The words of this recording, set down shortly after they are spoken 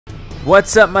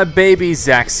What's up, my baby?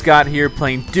 ZackScott here,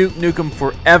 playing Duke Nukem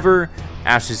Forever.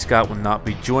 Ashley Scott will not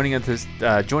be joining us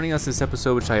this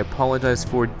episode, which I apologize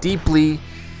for deeply.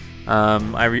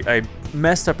 I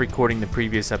messed up recording the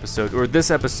previous episode, or this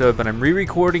episode, but I'm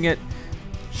re-recording it.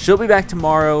 She'll be back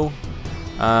tomorrow.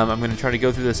 I'm going to try to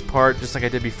go through this part just like I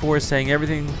did before, saying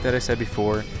everything that I said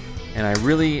before, and I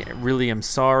really am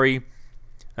sorry.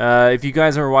 If you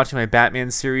guys are watching my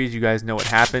Batman series, you guys know what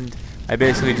happened. I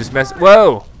basically just messed...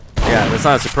 Whoa! Yeah, that's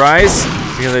not a surprise,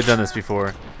 because I've done this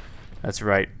before. That's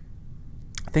right.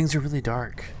 Things are really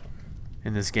dark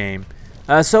in this game.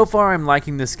 So far, I'm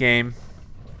liking this game.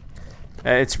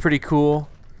 It's pretty cool.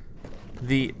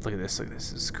 Look at this,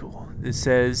 this is cool. It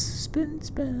says, spit and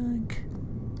spank.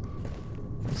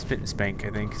 Spit and spank, I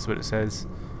think, is what it says.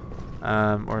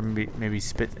 Or maybe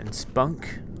spit and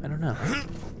spunk. I don't know.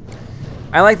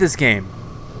 I like this game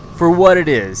for what it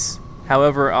is.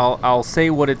 However, I'll say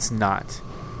what it's not.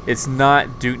 It's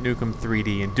not Duke Nukem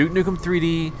 3D. In Duke Nukem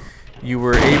 3D, you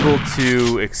were able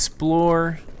to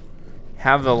explore,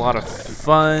 have a lot of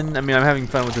fun. I mean, I'm having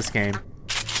fun with this game.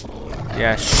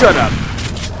 Yeah, shut up!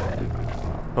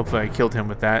 Hopefully I killed him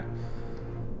with that.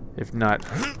 If not,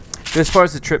 this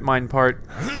part's the trip mine part.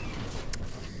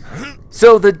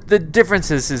 So the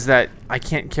difference is that I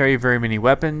can't carry very many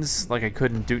weapons like I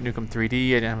could in Duke Nukem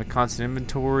 3D. I didn't have a constant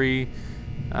inventory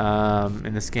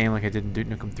in this game like I did in Duke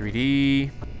Nukem 3D.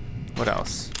 What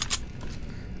else?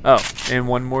 Oh, and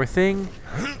one more thing.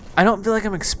 I don't feel like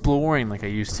I'm exploring like I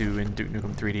used to in Duke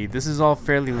Nukem 3D. This is all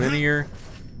fairly linear.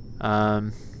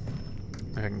 I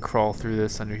can crawl through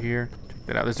this under here. Check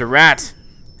that out. There's a rat!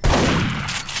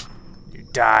 You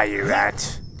die, you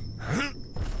rat.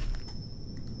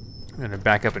 I'm gonna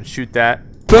back up and shoot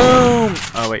that. Boom!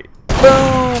 Oh, wait.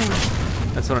 Boom!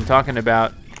 That's what I'm talking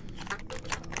about.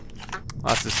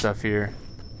 Lots of stuff here.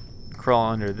 Crawl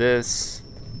under this.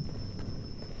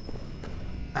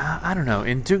 I don't know.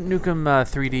 In Duke Nukem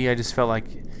 3D, I just felt like,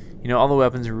 you know, all the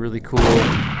weapons are really cool.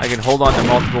 I can hold on to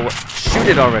multiple. Shoot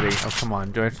it already! Oh, come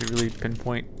on. Do I have to really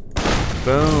pinpoint?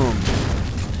 Boom!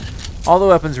 All the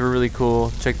weapons were really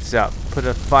cool. Check this out. Put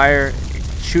a fire.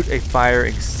 Shoot a fire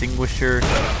extinguisher.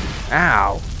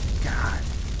 Ow! God.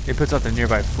 It puts out the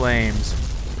nearby flames.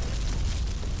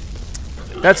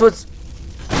 That's what's.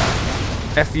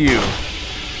 F you.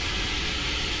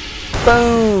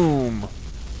 Boom!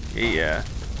 Yeah.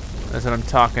 That's what I'm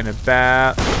talking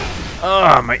about.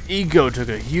 Oh, my ego took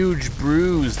a huge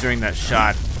bruise during that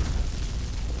shot.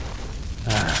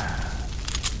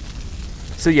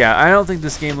 So yeah, I don't think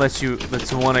this game lets you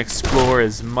want to explore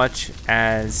as much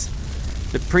as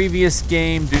the previous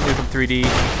game, Duke Nukem 3D.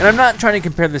 And I'm not trying to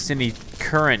compare this to any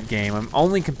current game. I'm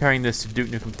only comparing this to Duke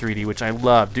Nukem 3D, which I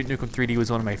love. Duke Nukem 3D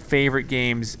was one of my favorite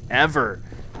games ever.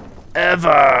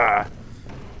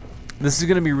 This is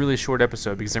going to be a really short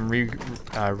episode because I'm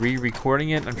re-recording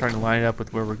it. I'm trying to line it up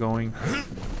with where we're going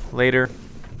later.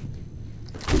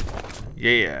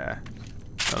 Yeah.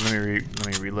 Oh, let me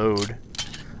reload.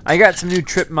 I got some new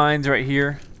trip mines right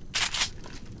here.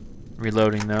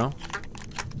 Reloading though.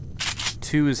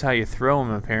 2 is how you throw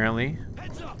them apparently.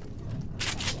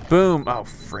 Boom! Oh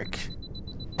frick!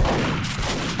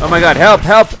 Oh my God! Help!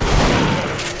 Help!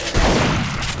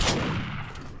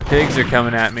 Pigs are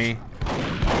coming at me.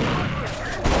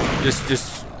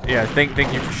 Yeah. Thank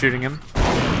you for shooting him.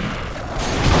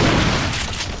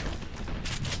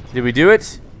 Did we do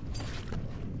it?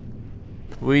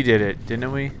 We did it,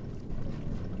 didn't we?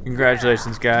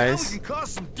 Congratulations, guys. You can cause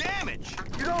some damage.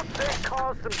 You don't say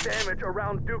cause some damage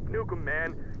around Duke Nukem,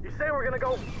 man. You say we're gonna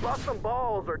go bust some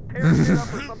balls or tear shit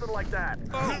up or something like that.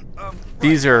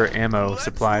 These are ammo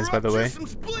supplies, by the way.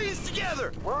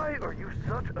 Why are you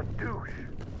such a douche?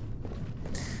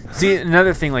 See,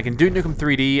 another thing, like in Duke Nukem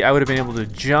 3D, I would have been able to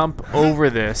jump over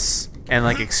this and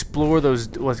like explore those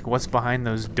what's behind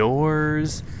those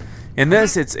doors. In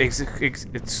this, it's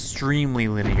extremely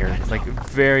linear, like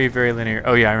very linear.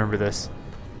 Oh yeah, I remember this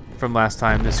from last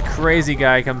time. This crazy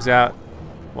guy comes out.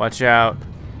 Watch out!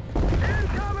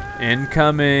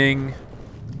 Incoming!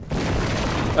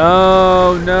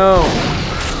 Oh no!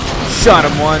 Shot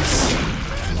him once.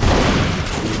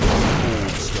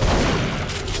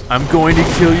 I'm going to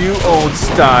kill you, old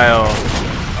style.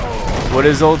 What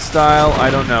is old style? I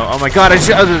don't know. Oh my God!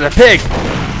 Oh, there's a pig.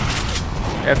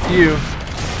 F you.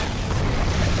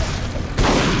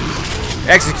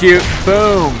 Execute.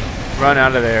 Boom. Run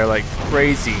out of there like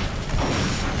crazy.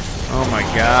 Oh my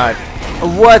God.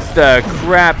 What the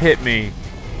crap hit me?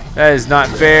 That is not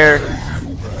fair.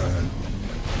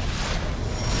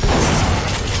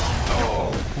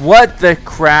 What the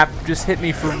crap just hit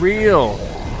me for real?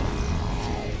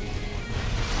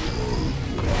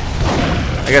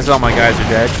 guess all my guys are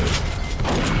dead.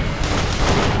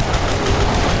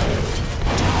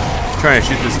 Trying to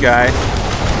shoot this guy.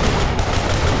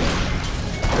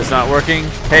 It's not working.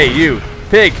 Hey, you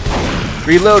pig!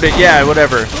 Reload it. Yeah,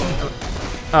 whatever.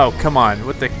 Oh, come on!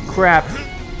 What the crap?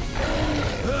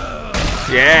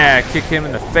 Yeah, kick him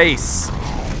in the face.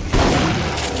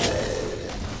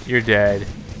 You're dead.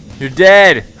 You're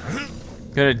dead.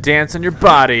 Gonna dance on your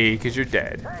body because you're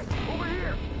dead.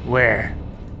 Where?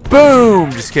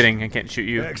 Boom! Just kidding. I can't shoot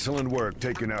you. Excellent work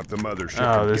taking out the mothership.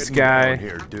 Oh, this guy.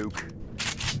 Here, Duke.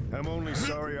 I'm only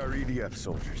sorry our EDF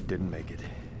soldiers didn't make it.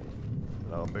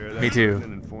 I'll bear that. Me too.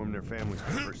 And inform their families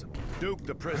personally. Duke,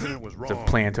 the president was wrong. There's a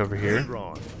plant over here.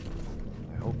 Wrong.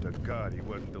 I hope to God he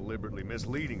wasn't deliberately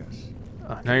misleading us.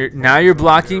 Now you're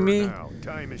blocking me?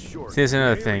 Time is short. See, that's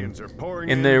another thing.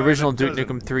 In the original Duke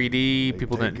Nukem 3D,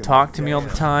 people didn't talk to me all the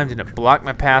time, didn't block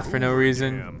my path for no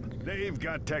reason. They've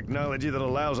got technology that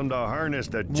allows them to harness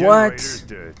the generators.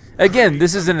 What? Again,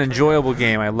 this is an enjoyable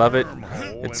game. I love it.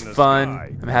 It's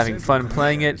fun. I'm having fun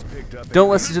playing it.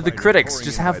 Don't listen to the critics.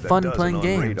 Just have fun playing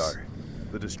games.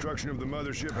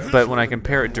 But when I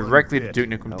compare it directly to Duke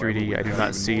Nukem 3D, I do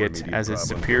not see it as its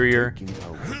superior.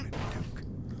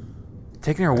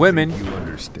 Taking our women. You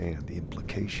understand the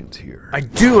implications here. I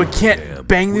do. I can't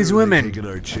bang these women.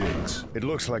 It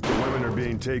looks like the women are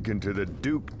being taken to the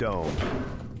Duke Dome.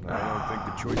 I don't think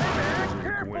the choice of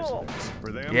a coincidence.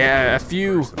 For them, yeah, a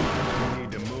few. Can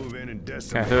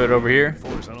I throw it over here?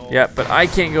 Yeah, but I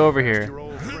can't go over here. Your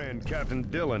old friend Captain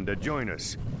Dillon to join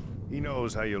us. He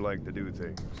knows how you like to do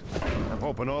things. I'm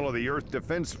hoping all of the Earth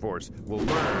Defense Force will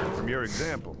learn from your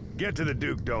example. Get to the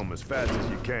Duke Dome as fast as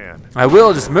you can. I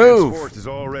will, just move. The force is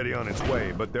already on its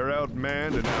way, but they're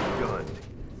outmanned and outgunned.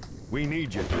 We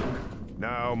need you, Duke.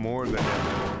 Now more than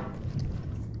ever.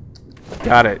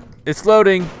 Got it. It's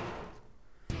loading.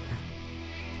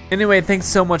 Anyway, thanks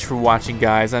so much for watching,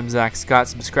 guys. I'm ZackScott.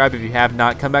 Subscribe if you have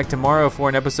not. Come back tomorrow for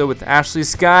an episode with Ashley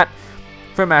Scott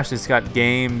from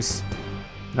AshleyScottGames.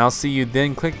 And I'll see you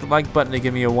then. Click the like button to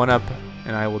give me a 1-up,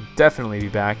 and I will definitely be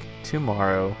back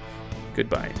tomorrow.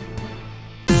 Goodbye.